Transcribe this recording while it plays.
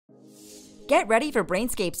Get ready for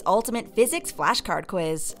Brainscape's ultimate physics flashcard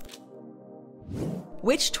quiz.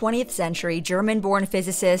 Which 20th century German-born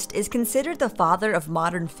physicist is considered the father of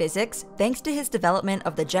modern physics thanks to his development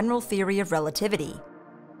of the general theory of relativity?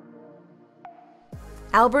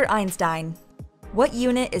 Albert Einstein. What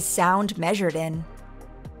unit is sound measured in?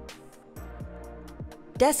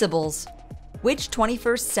 Decibels. Which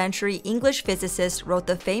 21st century English physicist wrote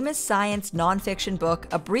the famous science nonfiction book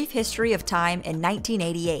A Brief History of Time in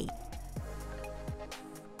 1988?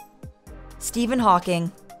 Stephen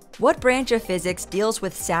Hawking. What branch of physics deals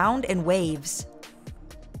with sound and waves?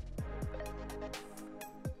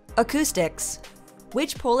 Acoustics.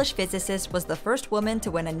 Which Polish physicist was the first woman to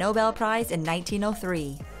win a Nobel Prize in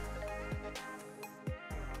 1903?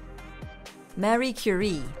 Marie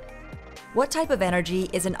Curie. What type of energy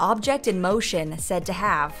is an object in motion said to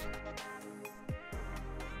have?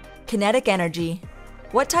 Kinetic energy.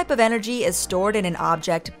 What type of energy is stored in an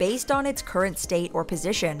object based on its current state or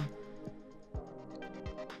position?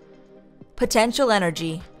 Potential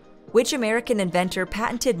energy. Which American inventor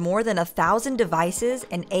patented more than 1,000 devices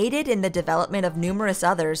and aided in the development of numerous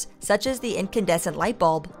others, such as the incandescent light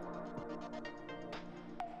bulb?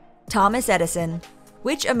 Thomas Edison.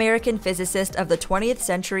 Which American physicist of the 20th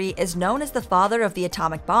century is known as the father of the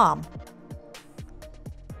atomic bomb?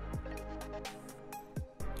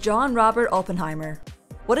 John Robert Oppenheimer.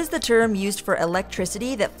 What is the term used for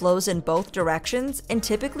electricity that flows in both directions and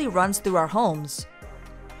typically runs through our homes?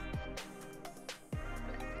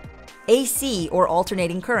 AC, or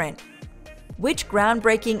alternating current. Which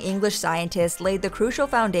groundbreaking English scientist laid the crucial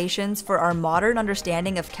foundations for our modern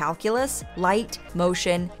understanding of calculus, light,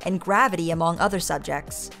 motion, and gravity, among other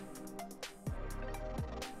subjects?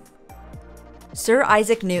 Sir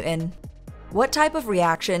Isaac Newton. What type of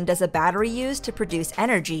reaction does a battery use to produce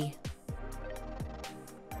energy?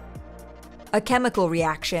 A chemical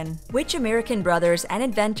reaction. Which American brothers and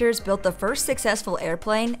inventors built the first successful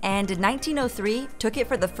airplane and in 1903 took it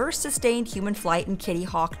for the first sustained human flight in Kitty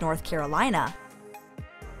Hawk, North Carolina?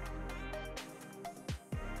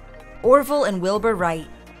 Orville and Wilbur Wright.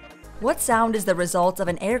 What sound is the result of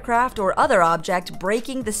an aircraft or other object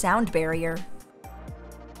breaking the sound barrier?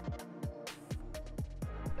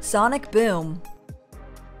 Sonic boom.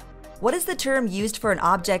 What is the term used for an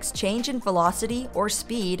object's change in velocity or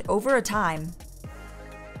speed over a time?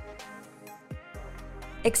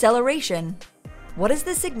 Acceleration. What is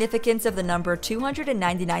the significance of the number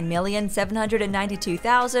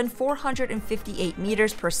 299,792,458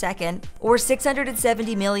 meters per second, or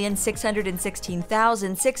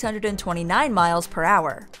 670,616,629 miles per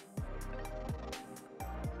hour?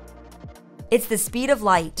 It's the speed of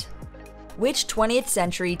light. Which 20th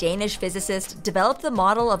century Danish physicist developed the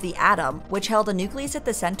model of the atom, which held a nucleus at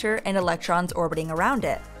the center and electrons orbiting around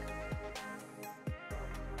it?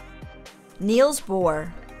 Niels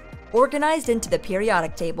Bohr. Organized into the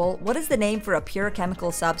periodic table, what is the name for a pure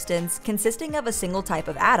chemical substance consisting of a single type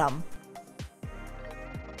of atom?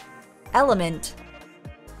 Element.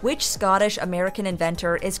 Which Scottish-American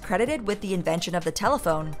inventor is credited with the invention of the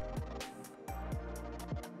telephone?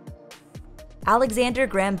 Alexander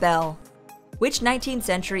Graham Bell. Which 19th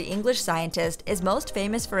century English scientist is most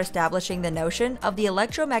famous for establishing the notion of the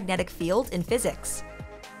electromagnetic field in physics?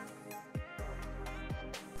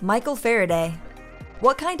 Michael Faraday.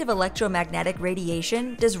 What kind of electromagnetic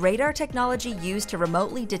radiation does radar technology use to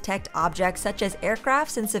remotely detect objects such as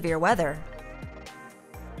aircrafts in severe weather?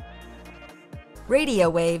 Radio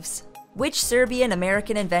waves. Which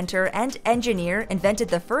Serbian-American inventor and engineer invented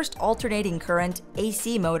the first alternating current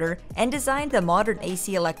AC motor and designed the modern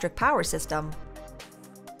AC electric power system?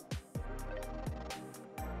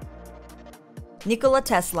 Nikola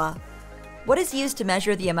Tesla. What is used to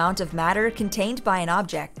measure the amount of matter contained by an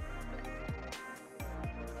object?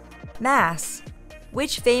 Mass.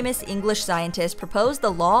 Which famous English scientist proposed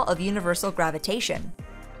the law of universal gravitation?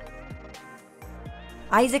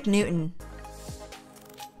 Isaac Newton.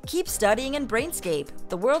 Keep studying in Brainscape,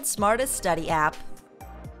 the world's smartest study app.